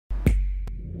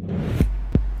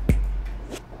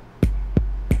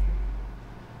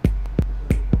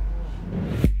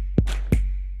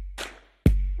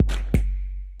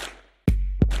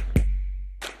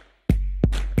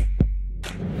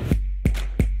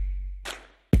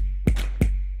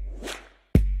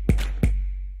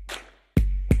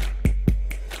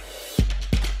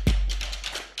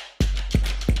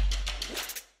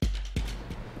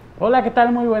Hola, ¿qué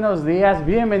tal? Muy buenos días.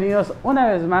 Bienvenidos una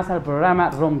vez más al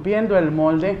programa Rompiendo el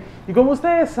Molde. Y como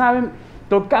ustedes saben,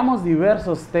 tocamos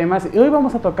diversos temas y hoy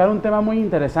vamos a tocar un tema muy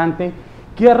interesante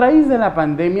que a raíz de la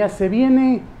pandemia se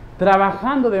viene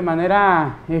trabajando de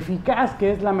manera eficaz,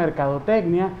 que es la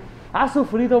mercadotecnia. Ha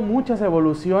sufrido muchas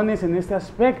evoluciones en este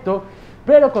aspecto,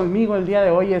 pero conmigo el día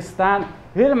de hoy está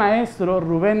el maestro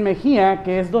Rubén Mejía,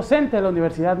 que es docente de la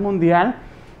Universidad Mundial,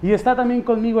 y está también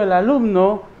conmigo el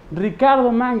alumno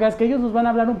Ricardo Mangas, que ellos nos van a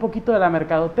hablar un poquito de la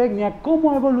mercadotecnia,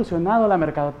 cómo ha evolucionado la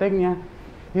mercadotecnia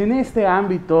en este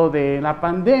ámbito de la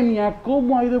pandemia,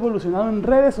 cómo ha ido evolucionando en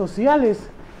redes sociales.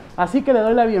 Así que le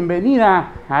doy la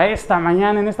bienvenida a esta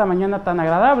mañana, en esta mañana tan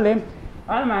agradable,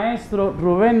 al maestro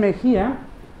Rubén Mejía.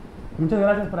 Muchas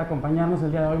gracias por acompañarnos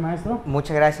el día de hoy, maestro.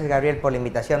 Muchas gracias, Gabriel, por la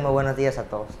invitación. Muy buenos días a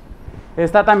todos.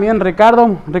 Está también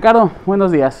Ricardo. Ricardo,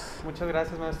 buenos días. Muchas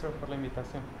gracias, maestro, por la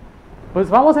invitación. Pues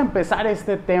vamos a empezar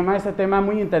este tema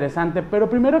muy interesante, pero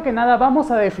primero que nada vamos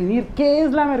a definir qué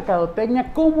es la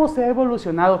mercadotecnia, cómo se ha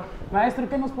evolucionado. Maestro,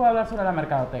 ¿qué nos puede hablar sobre la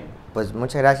mercadotecnia? Pues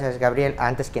muchas gracias, Gabriel.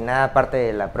 Antes que nada, parte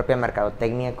de la propia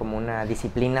mercadotecnia como una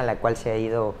disciplina la cual se ha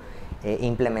ido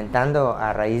implementando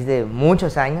a raíz de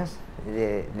muchos años,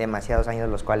 de demasiados años,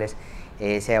 los cuales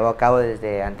se llevó a cabo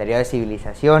desde anteriores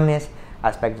civilizaciones,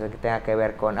 aspectos que tengan que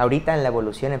ver con ahorita en la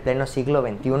evolución en pleno siglo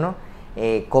XXI.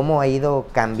 Cómo ha ido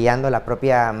cambiando la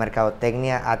propia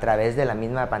mercadotecnia a través de la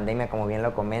misma pandemia, como bien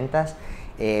lo comentas,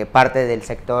 parte del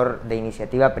sector de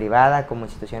iniciativa privada como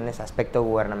instituciones, aspecto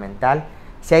gubernamental,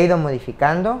 se ha ido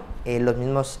modificando, los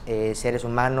mismos seres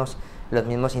humanos, los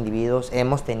mismos individuos,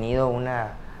 hemos tenido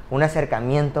un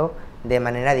acercamiento de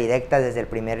manera directa desde el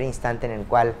primer instante en el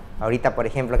cual, ahorita por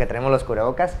ejemplo que tenemos los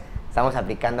cubrebocas, estamos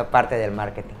aplicando parte del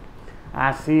marketing.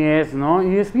 Así es, ¿no?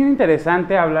 Y es bien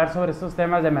interesante hablar sobre estos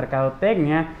temas de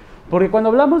mercadotecnia, porque cuando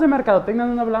hablamos de mercadotecnia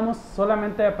no hablamos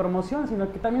solamente de promoción, sino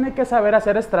que también hay que saber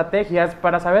hacer estrategias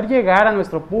para saber llegar a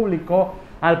nuestro público,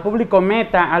 al público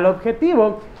meta, al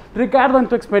objetivo. Ricardo, en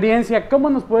tu experiencia, ¿cómo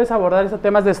nos puedes abordar estos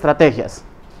temas de estrategias?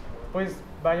 Pues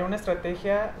vaya, una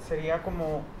estrategia sería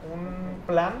como un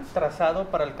plan trazado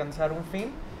para alcanzar un fin.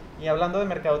 Y hablando de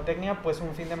mercadotecnia, pues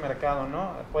un fin de mercado, ¿no?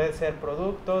 Pueden ser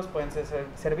productos, pueden ser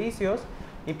servicios,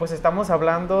 y pues estamos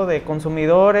hablando de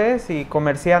consumidores y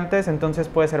comerciantes, entonces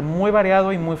puede ser muy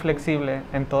variado y muy flexible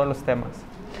en todos los temas.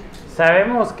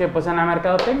 Sabemos que pues en la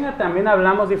mercadotecnia también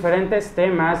hablamos diferentes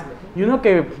temas, y uno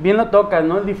que bien lo tocas,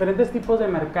 ¿no? Diferentes tipos de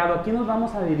mercado. ¿A quién nos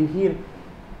vamos a dirigir?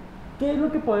 ¿Qué es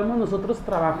lo que podemos nosotros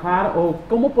trabajar o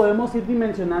cómo podemos ir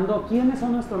dimensionando quiénes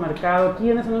son nuestro mercado,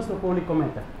 quiénes son nuestro público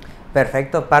meta?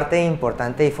 Perfecto, parte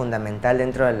importante y fundamental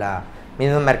dentro de la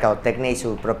misma mercadotecnia y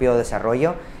su propio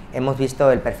desarrollo, hemos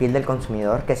visto el perfil del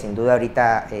consumidor, que sin duda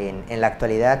ahorita en la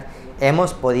actualidad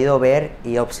hemos podido ver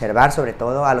y observar sobre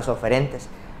todo a los oferentes,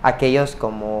 aquellos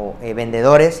como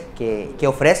vendedores que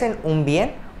ofrecen un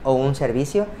bien o un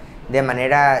servicio. De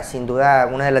manera, sin duda,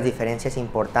 una de las diferencias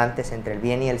importantes entre el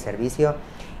bien y el servicio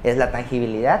es la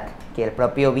tangibilidad, que el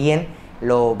propio bien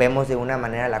lo vemos de una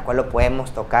manera la cual lo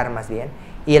podemos tocar más bien,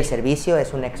 y el servicio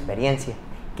es una experiencia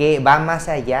que va más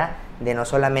allá de no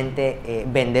solamente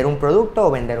vender un producto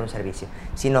o vender un servicio,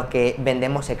 sino que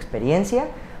vendemos experiencia,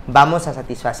 vamos a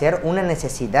satisfacer una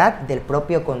necesidad del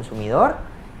propio consumidor,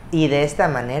 y de esta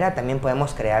manera también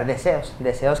podemos crear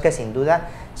deseos que sin duda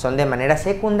son de manera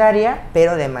secundaria,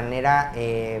 pero de manera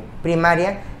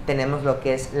primaria tenemos lo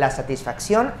que es la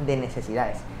satisfacción de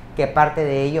necesidades, que parte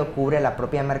de ello cubre la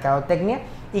propia mercadotecnia,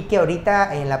 y que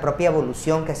ahorita en la propia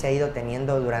evolución que se ha ido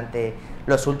teniendo durante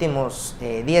los últimos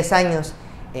 10 años,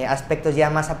 aspectos ya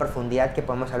más a profundidad, que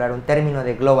podemos hablar un término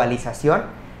de globalización.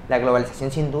 La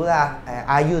globalización sin duda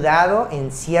ha ayudado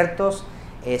en ciertos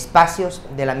espacios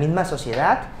de la misma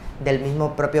sociedad, del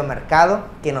mismo propio mercado,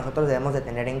 que nosotros debemos de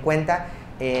tener en cuenta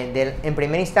en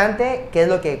primer instante qué es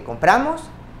lo que compramos,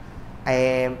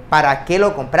 para qué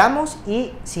lo compramos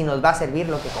y si nos va a servir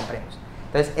lo que compremos.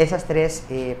 Entonces esas tres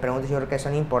preguntas yo creo que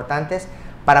son importantes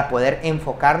para poder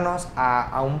enfocarnos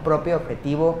a un propio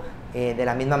objetivo de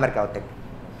la misma mercadotecnia.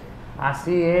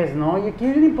 Así es, ¿no? Y aquí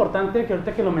es bien importante que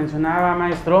ahorita que lo mencionaba,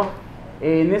 maestro,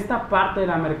 en esta parte de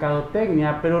la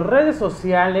mercadotecnia, pero redes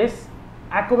sociales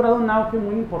ha cobrado un auge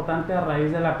muy importante a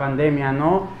raíz de la pandemia,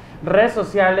 ¿no? Redes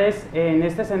sociales, en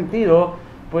este sentido,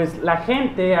 pues la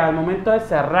gente al momento de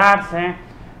cerrarse,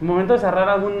 al momento de cerrar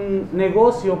algún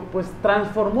negocio, pues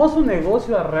transformó su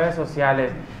negocio a redes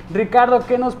sociales. Ricardo,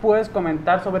 ¿qué nos puedes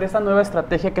comentar sobre esta nueva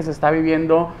estrategia que se está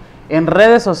viviendo en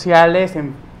redes sociales,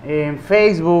 en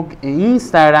Facebook, en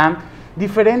Instagram,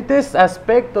 diferentes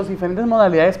aspectos, diferentes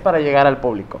modalidades para llegar al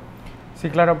público? Sí,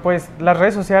 claro, pues las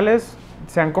redes sociales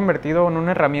se han convertido en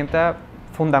una herramienta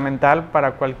fundamental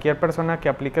para cualquier persona que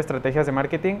aplique estrategias de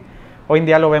marketing. Hoy en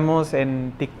día lo vemos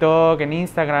en TikTok, en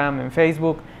Instagram, en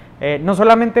Facebook, no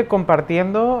solamente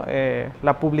compartiendo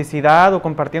la publicidad o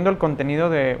compartiendo el contenido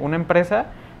de una empresa,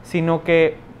 sino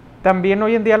que también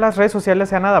hoy en día las redes sociales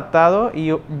se han adaptado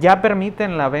y ya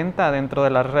permiten la venta dentro de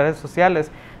las redes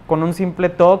sociales. Con un simple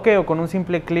toque o con un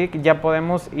simple clic ya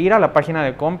podemos ir a la página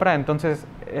de compra. Entonces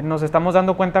nos estamos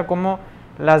dando cuenta cómo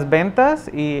las ventas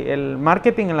y el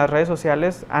marketing en las redes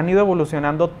sociales han ido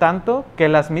evolucionando tanto que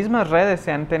las mismas redes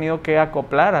se han tenido que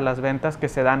acoplar a las ventas que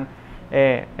se dan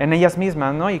en ellas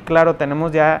mismas, ¿no? Y claro,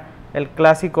 tenemos ya el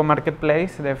clásico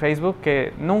marketplace de Facebook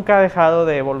que nunca ha dejado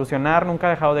de evolucionar, nunca ha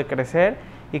dejado de crecer,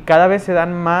 y cada vez se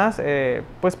dan más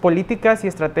pues políticas y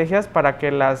estrategias para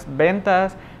que las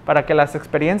ventas, para que las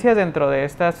experiencias dentro de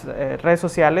estas redes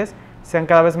sociales sean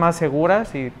cada vez más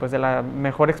seguras y pues de la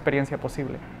mejor experiencia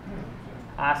posible.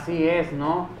 Así es,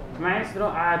 ¿no?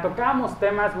 Maestro, tocábamos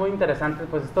temas muy interesantes,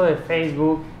 pues esto de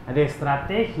Facebook, de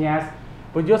estrategias.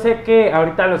 Pues yo sé que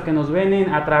ahorita los que nos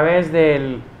ven a través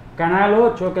del Canal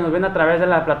 8, que nos ven a través de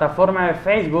la plataforma de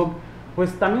Facebook,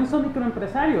 pues también son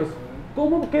microempresarios.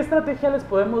 ¿Qué estrategia les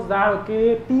podemos dar o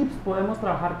qué tips podemos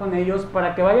trabajar con ellos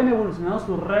para que vayan evolucionando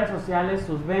sus redes sociales,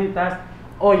 sus ventas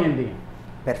hoy en día?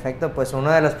 Perfecto, pues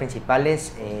uno de los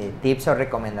principales tips o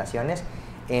recomendaciones,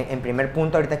 en primer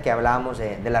punto, ahorita que hablábamos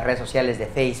de las redes sociales, de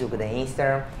Facebook, de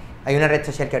Instagram, hay una red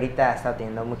social que ahorita está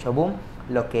teniendo mucho boom,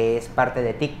 lo que es parte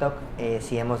de TikTok,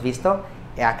 si hemos visto,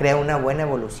 crea una buena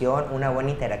evolución, una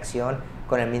buena interacción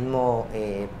con el mismo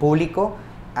público.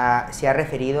 Se ha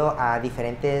referido a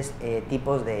diferentes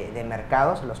tipos de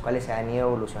mercados, los cuales se han ido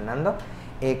evolucionando.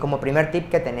 Como primer tip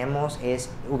que tenemos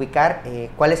es ubicar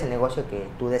cuál es el negocio que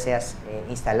tú deseas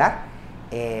instalar.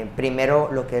 Primero,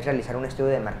 lo que es realizar un estudio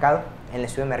de mercado. En el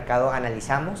estudio de mercado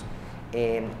analizamos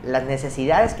las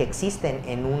necesidades que existen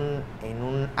en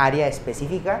un área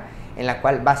específica en la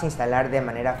cual vas a instalar de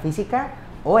manera física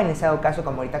o, en ese caso,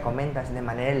 como ahorita comentas, de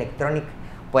manera electrónica.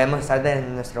 Podemos estar desde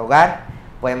nuestro hogar,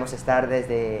 podemos estar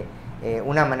desde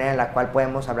una manera en la cual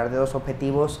podemos hablar de dos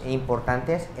objetivos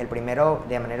importantes. El primero,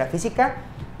 de manera física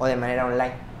o de manera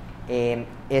online.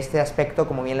 Este aspecto,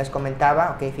 como bien les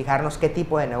comentaba, fijarnos qué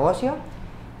tipo de negocio,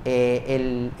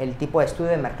 el tipo de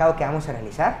estudio de mercado que vamos a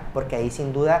realizar, porque ahí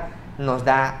sin duda nos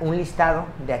da un listado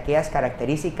de aquellas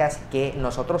características que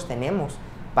nosotros tenemos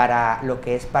para lo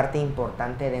que es parte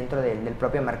importante dentro del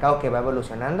propio mercado que va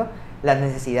evolucionando, las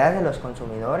necesidades de los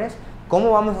consumidores,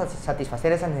 cómo vamos a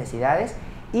satisfacer esas necesidades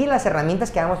y las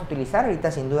herramientas que vamos a utilizar.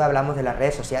 Ahorita sin duda hablamos de las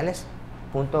redes sociales,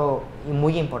 punto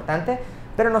muy importante,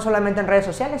 pero no solamente en redes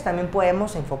sociales, también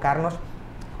podemos enfocarnos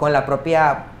con la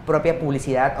propia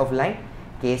publicidad offline,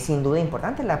 que es sin duda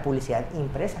importante, la publicidad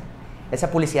impresa. Esa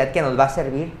publicidad que nos va a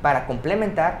servir para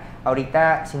complementar,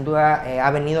 ahorita sin duda ha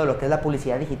venido lo que es la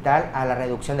publicidad digital a la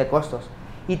reducción de costos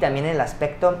y también el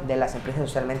aspecto de las empresas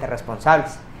socialmente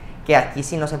responsables, que aquí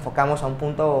si nos enfocamos a un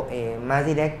punto más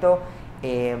directo,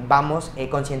 vamos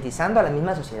concientizando a la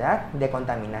misma sociedad de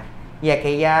contaminar, y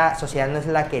aquella sociedad no es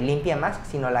la que limpia más,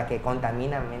 sino la que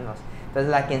contamina menos, entonces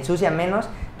la que ensucia menos.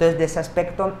 Entonces, de ese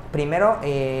aspecto, primero,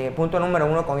 punto número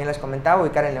uno, como bien les comentaba,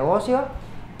 ubicar el negocio,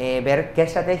 ver qué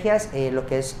estrategias, lo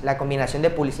que es la combinación de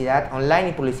publicidad online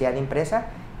y publicidad impresa,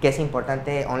 que es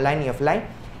importante online y offline,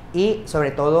 y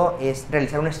sobre todo es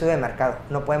realizar un estudio de mercado.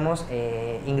 No podemos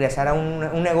ingresar a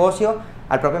un negocio,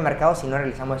 al propio mercado, si no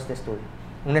realizamos este estudio.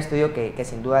 Un estudio que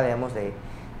sin duda debemos de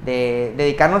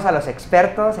dedicarnos a los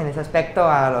expertos en ese aspecto,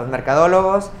 a los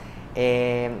mercadólogos,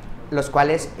 los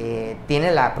cuales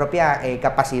tienen la propia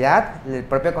capacidad, el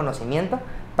propio conocimiento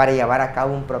para llevar a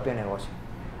cabo un propio negocio.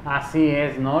 Así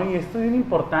es, ¿no? Y esto es bien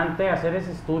importante, hacer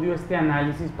ese estudio, este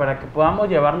análisis, para que podamos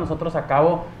llevar nosotros a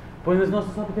cabo pues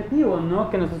nuestros objetivos, ¿no?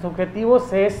 Que nuestros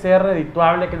objetivos es ser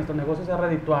redituable, que nuestro negocio sea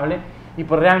redituable y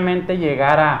pues realmente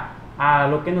llegar a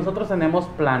lo que nosotros tenemos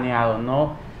planeado,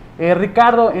 ¿no?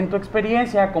 Ricardo, en tu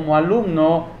experiencia como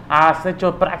alumno, has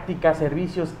hecho prácticas,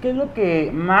 servicios, ¿qué es lo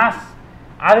que más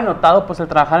ha denotado pues el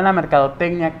trabajar en la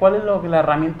mercadotecnia? ¿Cuál es la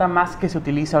herramienta más que se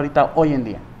utiliza ahorita hoy en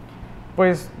día?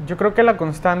 Pues yo creo que la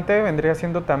constante vendría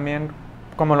siendo también,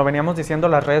 como lo veníamos diciendo,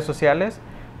 las redes sociales.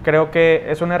 Creo que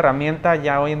es una herramienta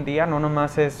ya hoy en día, no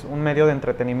nomás es un medio de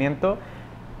entretenimiento.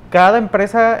 Cada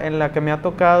empresa en la que me ha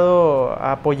tocado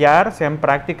apoyar, sea en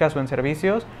prácticas o en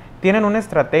servicios, tienen una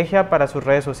estrategia para sus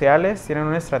redes sociales, tienen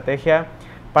una estrategia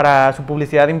para su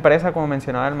publicidad impresa, como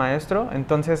mencionaba el maestro.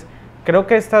 Entonces, creo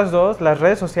que estas dos, las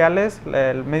redes sociales,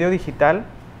 el medio digital,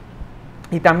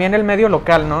 y también el medio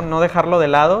local, no dejarlo de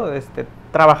lado,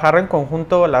 trabajar en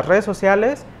conjunto las redes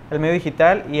sociales, el medio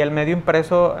digital y el medio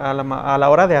impreso a la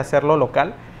hora de hacerlo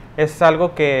local. es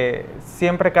algo que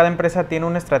siempre cada empresa tiene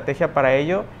una estrategia para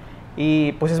ello.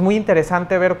 Y pues es muy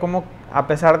interesante ver cómo, a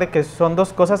pesar de que son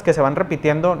dos cosas que se van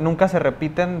repitiendo, nunca se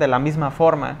repiten de la misma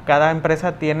forma. Cada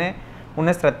empresa tiene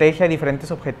una estrategia,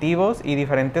 diferentes objetivos y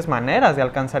diferentes maneras de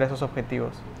alcanzar esos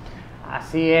objetivos.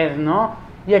 Así es, ¿no?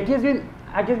 Y aquí es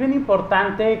bien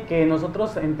importante que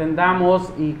nosotros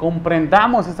entendamos y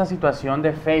comprendamos esta situación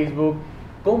de Facebook,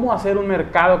 cómo hacer un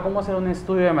mercado, cómo hacer un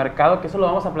estudio de mercado, que eso lo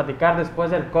vamos a platicar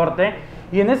después del corte.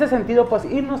 Y en ese sentido, pues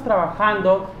ir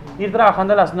trabajando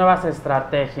las nuevas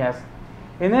estrategias.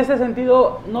 En ese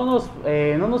sentido, no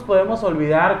nos podemos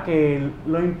olvidar que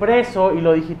lo impreso y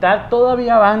lo digital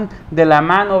todavía van de la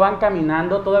mano, van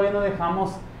caminando, todavía no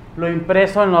dejamos lo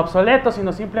impreso en lo obsoleto,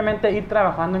 sino simplemente ir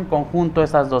trabajando en conjunto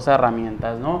esas dos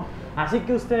herramientas, ¿no? Así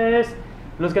que ustedes,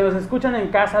 los que nos escuchan en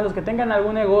casa, los que tengan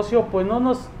algún negocio, pues no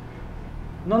nos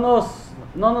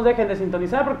dejen de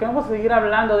sintonizar, porque vamos a seguir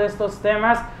hablando de estos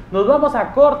temas. Nos vamos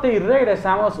a corte y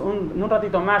regresamos un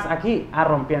ratito más aquí a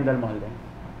Rompiendo el Molde.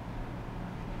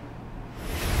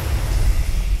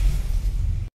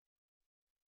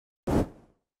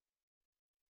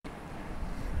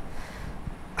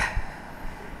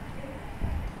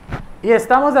 Y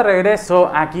estamos de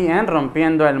regreso aquí en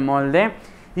Rompiendo el Molde,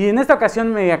 y en esta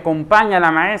ocasión me acompaña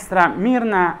la maestra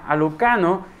Mirna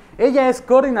Alucano. Ella es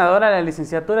coordinadora de la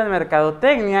licenciatura en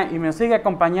Mercadotecnia y me sigue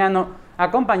acompañando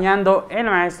el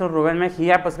maestro Rubén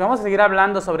Mejía. Pues vamos a seguir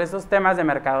hablando sobre estos temas de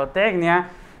mercadotecnia,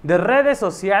 de redes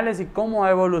sociales y cómo ha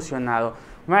evolucionado.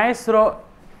 Maestro,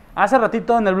 hace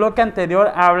ratito en el bloque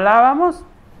anterior hablamos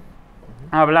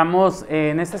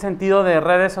en este sentido de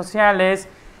redes sociales,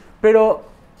 pero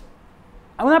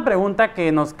una pregunta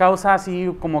que nos causa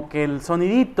así como que el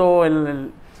sonidito,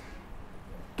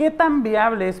 ¿qué tan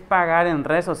viable es pagar en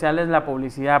redes sociales la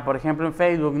publicidad? Por ejemplo, en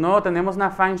Facebook, ¿no? Tenemos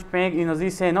una fanpage y nos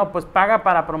dice, no, pues paga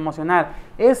para promocionar.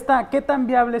 ¿Qué tan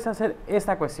viable es hacer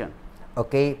esta cuestión?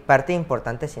 Ok, parte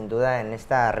importante sin duda en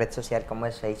esta red social como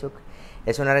es Facebook.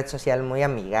 Es una red social muy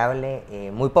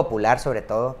amigable, muy popular sobre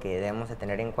todo, que debemos de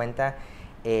tener en cuenta.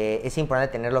 Es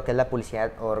importante tener lo que es la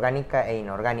publicidad orgánica e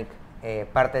inorgánica.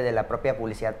 Parte de la propia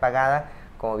publicidad pagada,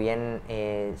 como bien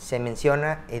se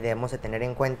menciona, debemos de tener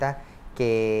en cuenta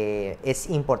que es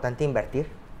importante invertir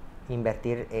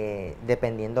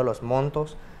dependiendo los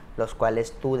montos los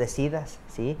cuales tú decidas,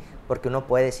 ¿sí? Porque uno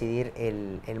puede decidir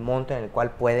el monto en el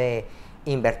cual puede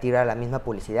invertir a la misma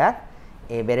publicidad,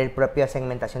 ver el propio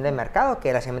segmentación de mercado,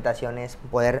 que la segmentación es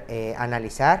poder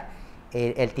analizar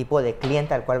el tipo de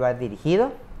cliente al cual va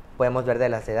dirigido. Podemos ver de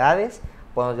las edades,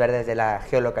 podemos ver desde la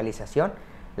geolocalización,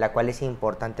 la cual es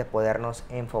importante podernos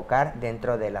enfocar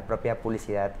dentro de la propia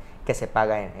publicidad que se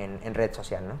paga en red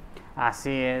social, ¿no?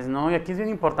 Así es, ¿no? Y aquí es bien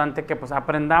importante que pues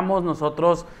aprendamos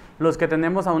nosotros, los que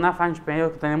tenemos a una fanpage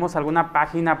o que tenemos alguna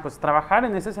página, pues trabajar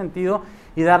en ese sentido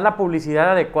y dar la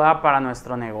publicidad adecuada para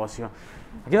nuestro negocio.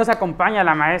 Aquí nos acompaña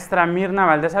la maestra Mirna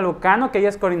Valdés Alucano, que ella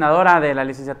es coordinadora de la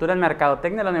licenciatura en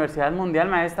Mercadotecnia de la Universidad Mundial.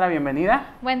 Maestra,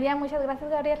 bienvenida. Buen día, muchas gracias,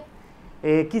 Gabriel.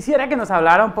 Quisiera que nos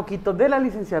hablara un poquito de la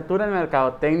licenciatura en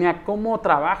Mercadotecnia, cómo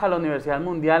trabaja la Universidad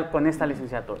Mundial con esta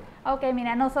licenciatura. Ok,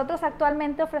 mira, nosotros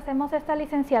actualmente ofrecemos esta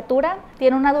licenciatura,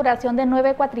 tiene una duración de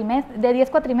 10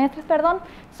 cuatrimestres,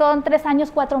 son 3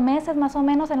 años, 4 meses más o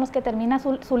menos en los que termina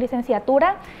su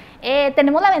licenciatura.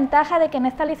 Tenemos la ventaja de que en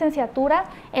esta licenciatura,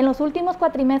 en los últimos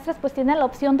cuatrimestres, pues tienes la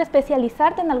opción de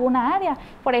especializarte en alguna área,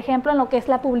 por ejemplo, en lo que es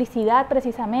la publicidad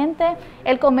precisamente,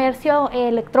 el comercio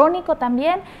electrónico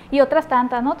también y otras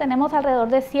tantas, ¿no? Tenemos alrededor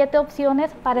de 7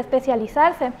 opciones para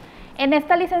especializarse. En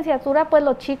esta licenciatura, pues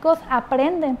los chicos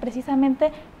aprenden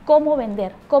precisamente cómo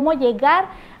vender, cómo llegar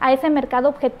a ese mercado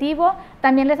objetivo.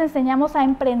 También les enseñamos a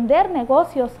emprender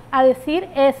negocios, a decir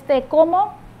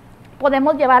cómo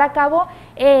podemos llevar a cabo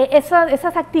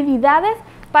esas actividades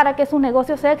para que su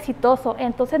negocio sea exitoso.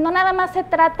 Entonces, no nada más se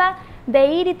trata de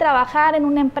ir y trabajar en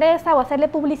una empresa o hacerle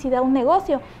publicidad a un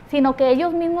negocio, sino que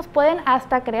ellos mismos pueden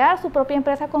hasta crear su propia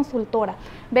empresa consultora.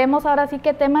 Vemos ahora sí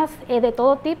que temas de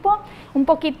todo tipo, un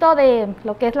poquito de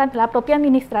lo que es la propia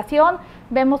administración,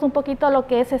 vemos un poquito lo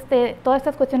que es todas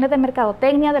estas cuestiones de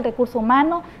mercadotecnia, del recurso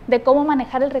humano, de cómo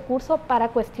manejar el recurso para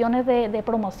cuestiones de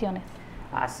promociones.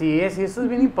 Así es, y eso es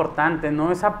bien importante,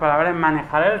 ¿no? Esa palabra de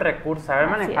manejar el recurso, saber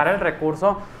manejar el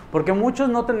recurso, porque muchos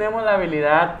no tenemos la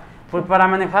habilidad pues para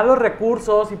manejar los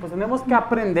recursos y pues tenemos que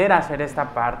aprender a hacer esta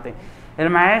parte. El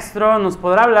maestro nos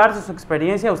podrá hablar de su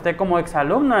experiencia, usted como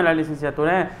exalumno de la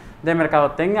licenciatura de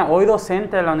Mercadotecnia, hoy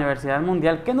docente de la Universidad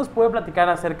Mundial. ¿Qué nos puede platicar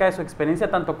acerca de su experiencia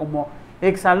tanto como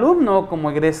exalumno, como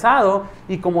egresado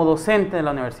y como docente de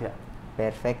la universidad?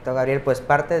 Perfecto, Gabriel. Pues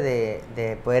parte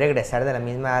de poder egresar de la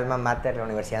misma alma mater de la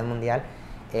Universidad Mundial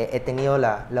he tenido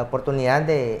la oportunidad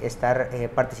de estar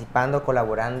participando,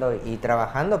 colaborando y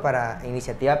trabajando para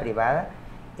iniciativa privada,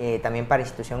 también para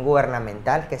institución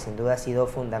gubernamental, que sin duda ha sido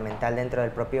fundamental dentro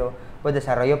del propio pues,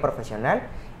 desarrollo profesional,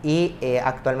 y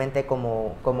actualmente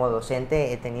como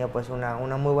docente he tenido pues, una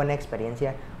muy buena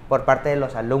experiencia por parte de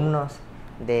los alumnos,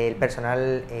 del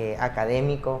personal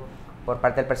académico, por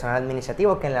parte del personal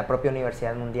administrativo, que en la propia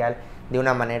Universidad Mundial de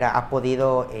una manera ha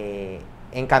podido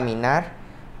encaminar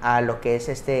a lo que es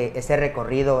este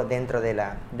recorrido dentro de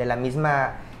la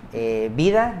misma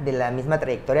vida, de la misma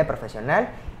trayectoria profesional,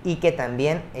 y que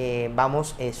también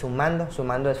vamos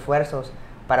sumando esfuerzos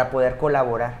para poder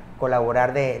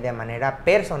colaborar de manera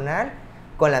personal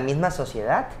con la misma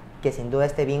sociedad, que sin duda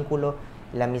este vínculo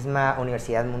la misma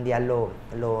Universidad Mundial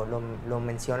lo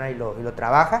menciona y lo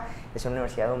trabaja. Es una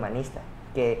universidad humanista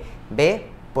que ve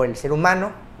por el ser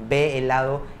humano, ve el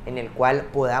lado en el cual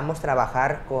podamos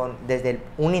trabajar desde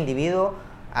un individuo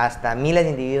hasta miles de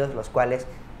individuos, los cuales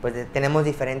pues tenemos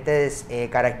diferentes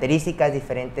características,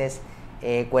 diferentes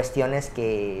cuestiones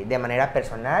que de manera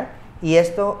personal, y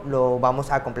esto lo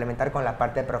vamos a complementar con la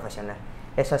parte profesional.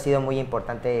 Eso ha sido muy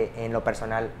importante en lo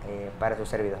personal para su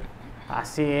servidor.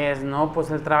 Así es, ¿no?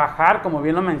 Pues el trabajar, como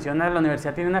bien lo menciona, la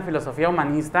universidad tiene una filosofía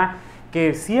humanista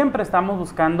que siempre estamos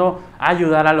buscando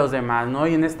ayudar a los demás, ¿no?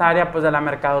 Y en esta área, pues, de la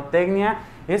mercadotecnia,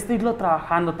 es irlo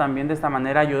trabajando también de esta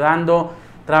manera, ayudando,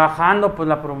 trabajando, pues,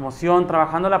 la promoción,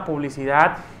 trabajando la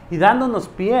publicidad y dándonos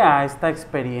pie a esta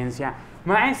experiencia.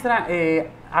 Maestra,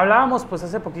 hablábamos, pues,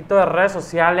 hace poquito de redes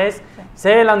sociales. Sé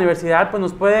de la universidad, pues,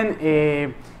 nos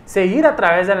pueden seguir a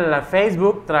través de la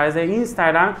Facebook, a través de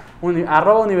Instagram,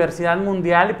 @Universidad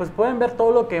Mundial, y pues pueden ver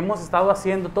todo lo que hemos estado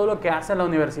haciendo, todo lo que hace la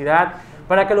universidad,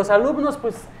 para que los alumnos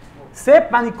pues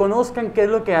sepan y conozcan qué es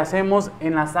lo que hacemos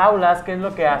en las aulas, qué es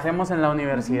lo que hacemos en la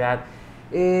universidad.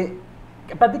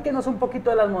 Platíquenos un poquito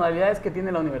de las modalidades que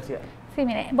tiene la universidad. Sí,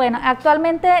 mire, bueno,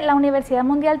 actualmente la Universidad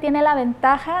Mundial tiene la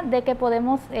ventaja de que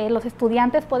los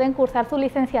estudiantes pueden cursar su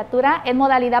licenciatura en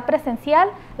modalidad presencial,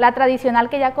 la tradicional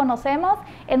que ya conocemos,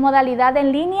 en modalidad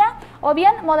en línea, o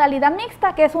bien modalidad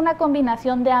mixta, que es una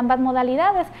combinación de ambas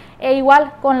modalidades, e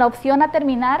igual con la opción a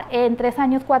terminar en 3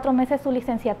 años, 4 meses su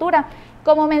licenciatura.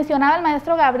 Como mencionaba el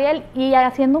maestro Gabriel, y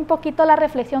haciendo un poquito la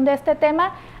reflexión de este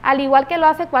tema, al igual que lo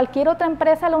hace cualquier otra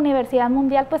empresa, la Universidad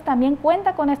Mundial pues también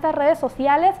cuenta con estas redes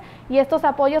sociales y estos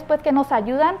apoyos pues que nos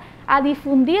ayudan a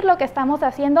difundir lo que estamos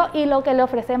haciendo y lo que le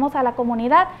ofrecemos a la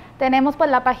comunidad. Tenemos pues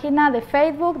la página de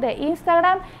Facebook, de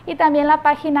Instagram, y también la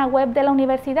página web de la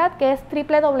universidad, que es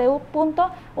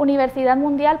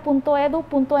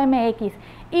www.universidadmundial.edu.mx.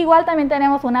 Igual también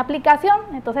tenemos una aplicación,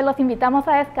 entonces los invitamos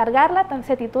a descargarla,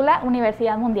 se titula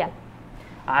Universidad Mundial.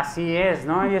 Así es,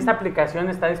 ¿no? Y esta aplicación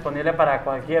está disponible para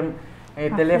cualquier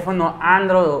teléfono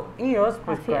Android o iOS,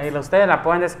 pues ustedes la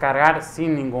pueden descargar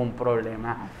sin ningún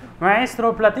problema.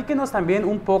 Maestro, platíquenos también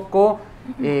un poco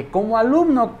como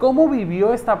alumno, ¿cómo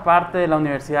vivió esta parte de la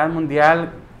Universidad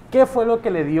Mundial? ¿Qué fue lo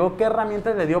que le dio? ¿Qué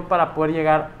herramientas le dio para poder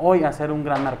llegar hoy a ser un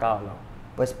gran mercadólogo?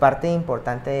 Pues parte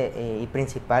importante y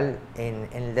principal en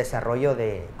el desarrollo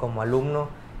como alumno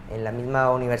en la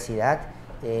misma universidad,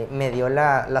 me dio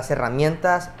las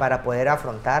herramientas para poder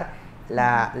afrontar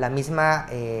la misma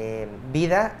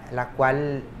vida, la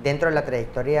cual dentro de la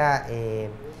trayectoria de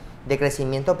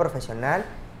crecimiento profesional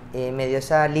me dio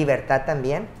esa libertad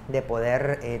también de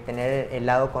poder tener el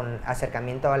lado con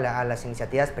acercamiento a las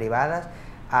iniciativas privadas,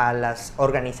 a las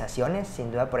organizaciones.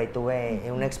 Sin duda por ahí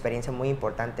tuve una experiencia muy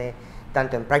importante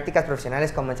tanto en prácticas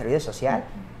profesionales como en servicio social.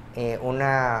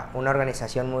 Una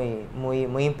organización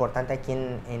muy importante aquí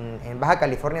en Baja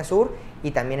California Sur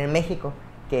y también en México,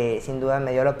 que sin duda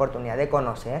me dio la oportunidad de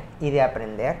conocer y de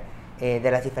aprender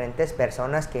de las diferentes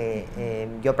personas que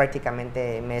yo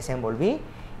prácticamente me desenvolví,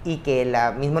 y que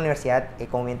la misma universidad,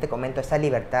 como bien te comento, esta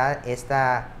libertad,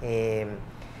 ese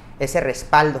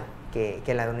respaldo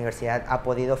que la universidad ha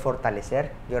podido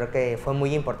fortalecer, yo creo que fue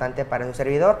muy importante para su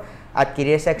servidor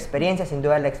adquirir esa experiencia. Sin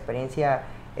duda la experiencia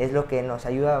es lo que nos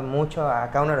ayuda mucho a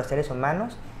cada uno de los seres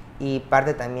humanos, y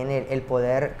parte también el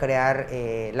poder crear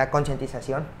la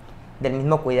concientización del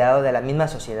mismo cuidado de la misma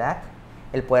sociedad,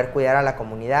 el poder cuidar a la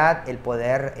comunidad, el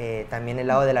poder también el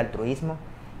lado del altruismo.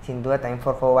 Sin duda también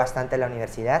forjó bastante la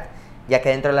universidad, ya que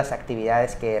dentro de las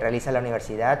actividades que realiza la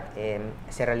universidad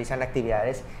se realizan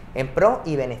actividades en pro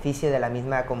y beneficio de la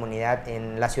misma comunidad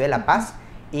en la ciudad de La Paz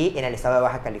y en el estado de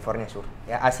Baja California Sur.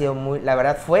 Ha sido la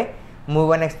verdad fue muy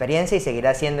buena experiencia, y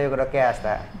seguirá siendo, yo creo que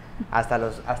hasta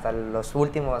los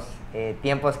últimos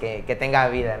tiempos que tenga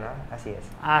vida, ¿no? Así es.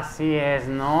 Así es,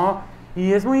 ¿no?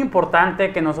 Y es muy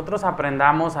importante que nosotros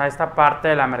aprendamos a esta parte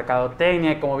de la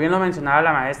mercadotecnia, y como bien lo mencionaba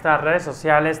la maestra, redes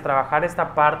sociales, trabajar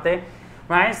esta parte.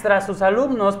 Maestra, sus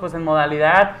alumnos, pues en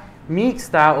modalidad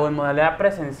mixta o en modalidad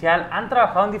presencial, han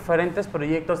trabajado en diferentes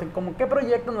proyectos. ¿Cómo qué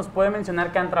proyectos nos puede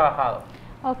mencionar que han trabajado?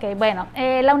 Ok, bueno,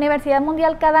 la Universidad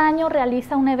Mundial cada año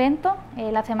realiza un evento,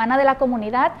 la Semana de la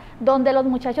Comunidad, donde los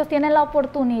muchachos tienen la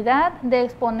oportunidad de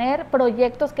exponer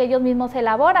proyectos que ellos mismos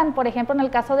elaboran. Por ejemplo, en el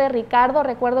caso de Ricardo,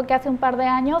 recuerdo que hace un par de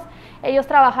años ellos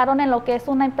trabajaron en lo que es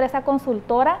una empresa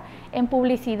consultora en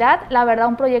publicidad, la verdad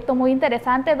un proyecto muy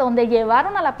interesante donde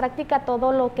llevaron a la práctica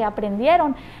todo lo que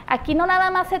aprendieron. Aquí no nada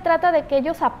más se trata de que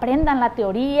ellos aprendan la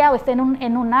teoría o estén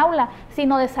en un aula,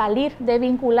 sino de salir, de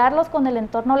vincularlos con el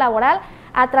entorno laboral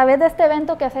a través de este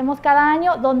evento que hacemos cada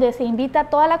año, donde se invita a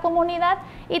toda la comunidad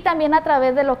y también a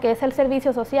través de lo que es el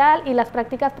servicio social y las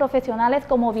prácticas profesionales,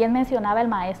 como bien mencionaba el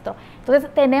maestro.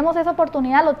 Entonces tenemos esa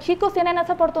oportunidad, los chicos tienen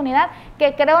esa oportunidad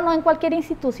que creo no en cualquier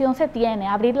institución se tiene,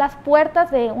 abrir las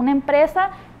puertas de una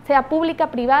empresa, sea pública,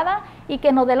 privada, y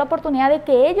que nos dé la oportunidad de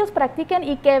que ellos practiquen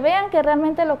y que vean que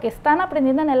realmente lo que están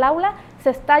aprendiendo en el aula se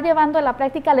está llevando a la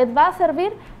práctica, les va a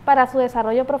servir para su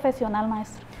desarrollo profesional,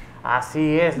 maestro.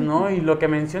 Así es, ¿no? Y lo que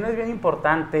menciona es bien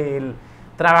importante, el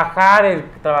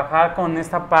trabajar con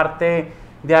esta parte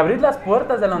de abrir las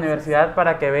puertas de la universidad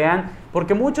para que vean,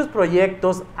 porque muchos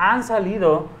proyectos han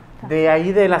salido de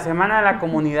ahí de la Semana de la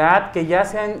Comunidad que ya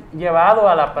se han llevado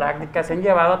a la práctica, se han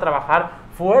llevado a trabajar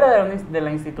fuera de la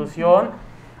institución,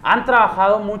 han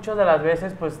trabajado muchas de las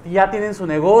veces, pues ya tienen su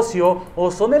negocio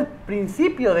o son el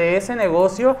principio de ese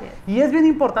negocio, y es bien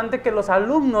importante que los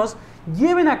alumnos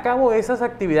lleven a cabo esas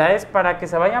actividades para que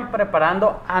se vayan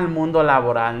preparando al mundo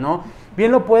laboral, ¿no?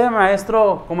 Bien lo puede,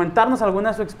 maestro, comentarnos alguna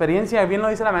de su experiencia, bien lo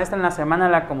dice la maestra en la Semana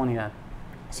de la Comunidad.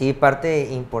 Sí, parte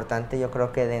importante yo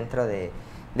creo que dentro de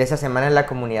esa Semana de la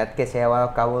Comunidad que se ha llevado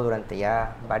a cabo durante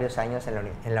ya varios años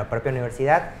en la propia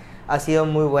universidad, ha sido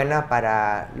muy buena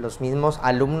para los mismos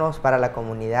alumnos, para la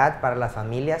comunidad, para las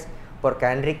familias, porque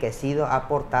ha enriquecido, ha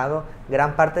aportado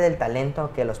gran parte del talento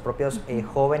que los propios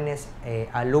jóvenes,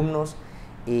 alumnos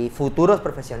y futuros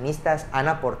profesionistas han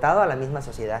aportado a la misma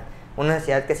sociedad. Una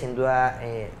sociedad que sin duda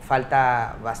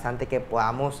falta bastante que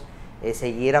podamos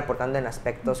seguir aportando en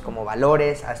aspectos como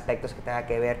valores, aspectos que tengan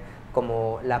que ver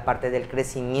como la parte del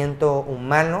crecimiento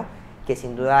humano, que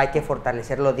sin duda hay que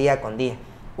fortalecerlo día con día,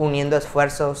 uniendo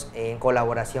esfuerzos en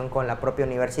colaboración con la propia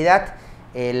universidad,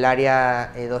 el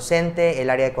área docente, el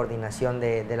área de coordinación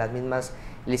de las mismas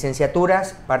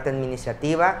licenciaturas, parte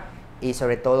administrativa y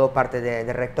sobre todo parte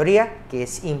de rectoría, que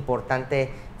es importante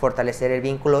fortalecer el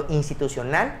vínculo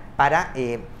institucional para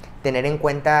tener en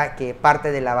cuenta que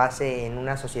parte de la base en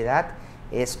una sociedad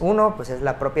es pues es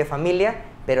la propia familia,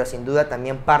 pero sin duda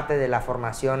también parte de la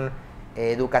formación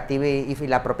educativa y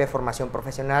la propia formación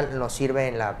profesional nos sirve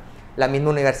en la misma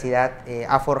universidad.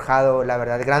 Ha forjado, la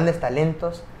verdad, grandes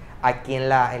talentos aquí en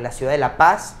la ciudad de La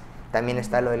Paz. También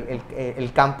está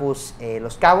el campus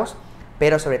Los Cabos,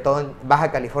 pero sobre todo en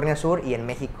Baja California Sur y en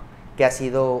México, que ha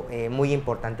sido muy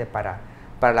importante para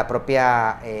la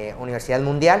propia Universidad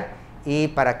Mundial y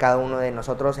para cada uno de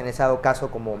nosotros, en ese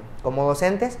caso como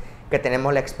docentes, que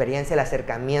tenemos la experiencia, el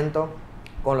acercamiento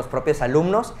con los propios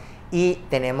alumnos y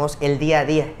tenemos el día a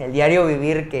día, el diario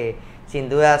vivir, que sin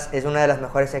dudas es una de las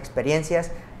mejores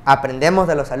experiencias. Aprendemos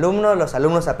de los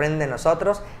alumnos aprenden de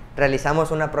nosotros,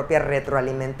 realizamos una propia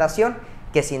retroalimentación,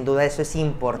 que sin duda eso es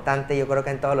importante, yo creo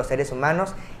que en todos los seres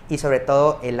humanos y sobre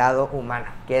todo el lado humano,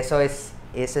 que esa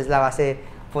es la base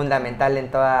fundamental en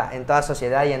toda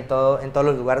sociedad y en todos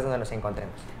los lugares donde nos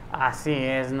encontremos. Así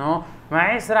es, ¿no?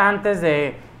 Maestra, antes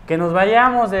de que nos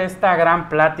vayamos de esta gran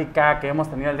plática que hemos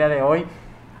tenido el día de hoy,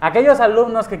 aquellos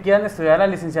alumnos que quieran estudiar la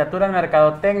licenciatura en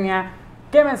Mercadotecnia,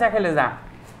 ¿qué mensaje les da?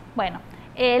 Bueno,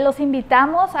 los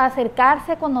invitamos a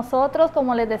acercarse con nosotros,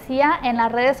 como les decía, en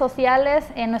las redes sociales,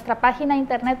 en nuestra página de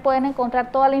internet pueden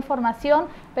encontrar toda la información,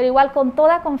 pero igual con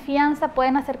toda confianza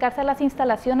pueden acercarse a las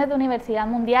instalaciones de Universidad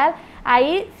Mundial.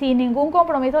 Ahí, sin ningún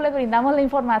compromiso, les brindamos la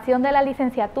información de la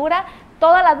licenciatura.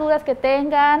 Todas las dudas que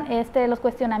tengan, los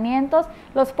cuestionamientos,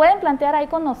 los pueden plantear ahí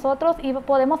con nosotros y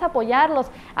podemos apoyarlos.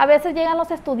 A veces llegan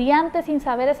los estudiantes sin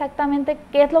saber exactamente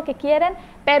qué es lo que quieren,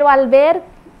 pero al ver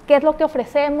qué es lo que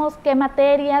ofrecemos, qué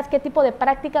materias, qué tipo de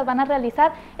prácticas van a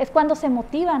realizar, es cuando se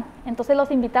motivan. Entonces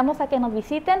los invitamos a que nos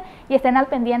visiten y estén al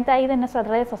pendiente ahí de nuestras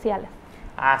redes sociales.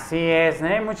 Así es,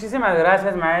 muchísimas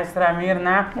gracias, maestra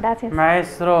Mirna. Gracias.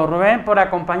 Maestro Rubén, por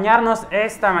acompañarnos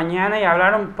esta mañana y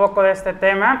hablar un poco de este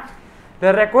tema.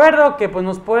 Les recuerdo que pues,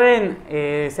 nos pueden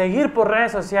seguir por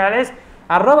redes sociales,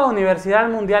 @Universidad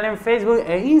Mundial en Facebook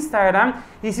e Instagram,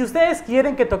 y si ustedes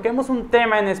quieren que toquemos un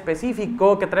tema en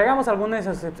específico, que traigamos algunos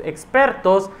de esos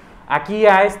expertos aquí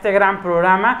a este gran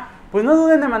programa, pues no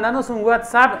duden en mandarnos un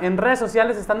WhatsApp. En redes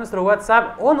sociales está nuestro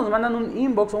WhatsApp, o nos mandan un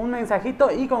inbox o un mensajito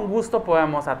y con gusto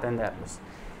podemos atenderlos.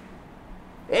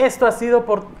 Esto ha sido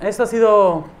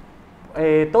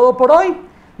todo por hoy.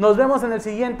 Nos vemos en el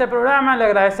siguiente programa. Le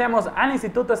agradecemos al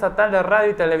Instituto Estatal de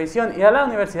Radio y Televisión y a la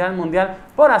Universidad Mundial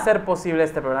por hacer posible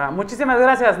este programa. Muchísimas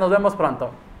gracias. Nos vemos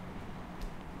pronto.